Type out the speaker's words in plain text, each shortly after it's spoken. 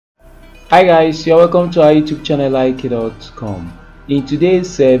Hi guys, you're welcome to our YouTube channel like.com. In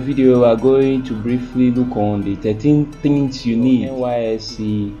today's video, we are going to briefly look on the 13 things you need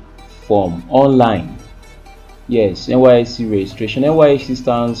NYSC form online. Yes, NYSC registration. NYSC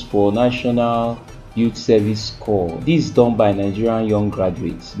stands for National Youth Service Corps. This is done by Nigerian young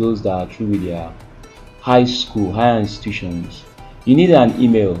graduates, those that are through with their high school, higher institutions. You need an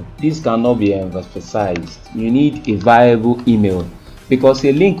email. This cannot be emphasized. You need a viable email, because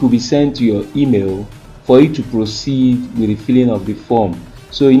a link will be sent to your email for you to proceed with the filling of the form.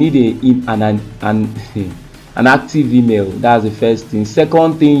 So you need an active email. That's the first thing.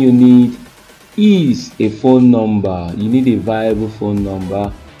 Second thing you need is a phone number. You need a viable phone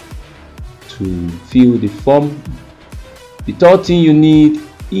number to fill the form. The third thing you need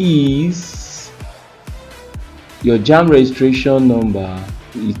is your JAMB registration number.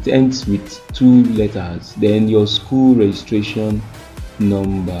 It ends with 2 letters. Then your school registration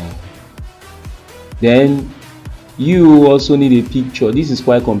number. Then you also need a picture. This is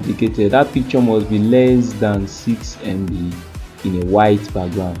quite complicated. That picture must be less than 6 MB in a white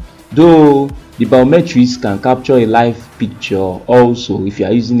background, though the biometrics can capture a live picture also if you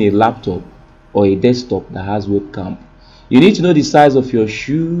are using a laptop or a desktop that has webcam. You need to know the size of your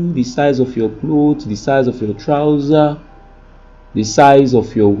shoe, the size of your clothes, the size of your trouser, the size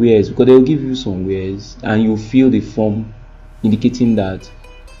of your wears, because they will give you some wears and you fill the form indicating that.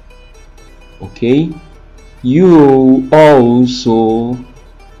 Okay, you also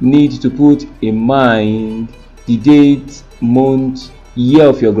need to put in mind the date, month, year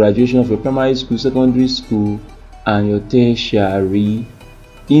of your graduation of your primary school, secondary school, and your tertiary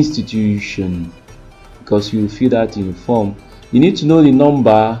institution, because you fill that in the form. You need to know the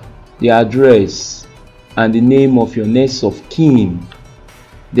number, the address, and the name of your next of kin.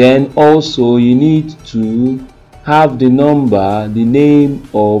 Then also you need to have the number, the name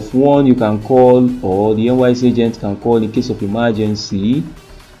of one you can call or the NYSC agent can call in case of emergency,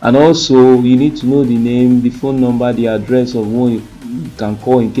 and also you need to know the name, the phone number, the address of one you can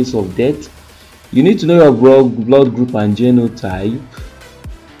call in case of death. You need to know your blood group and genotype.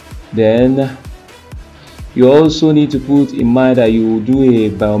 Then you also need to put in mind that you will do a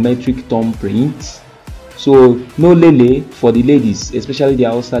biometric thumbprint. So no lele for the ladies, especially the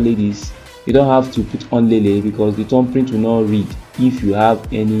Hausa ladies. You don't have to put on lele because the thumbprint will not read if you have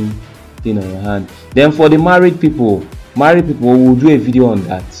anything on your hand. Then for the married people will do a video on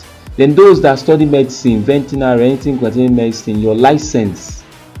that. Then those that study medicine, veterinary, anything containing medicine, your license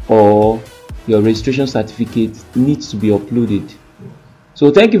or your registration certificate needs to be uploaded. So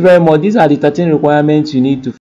thank you very much. These are the 13 requirements you need to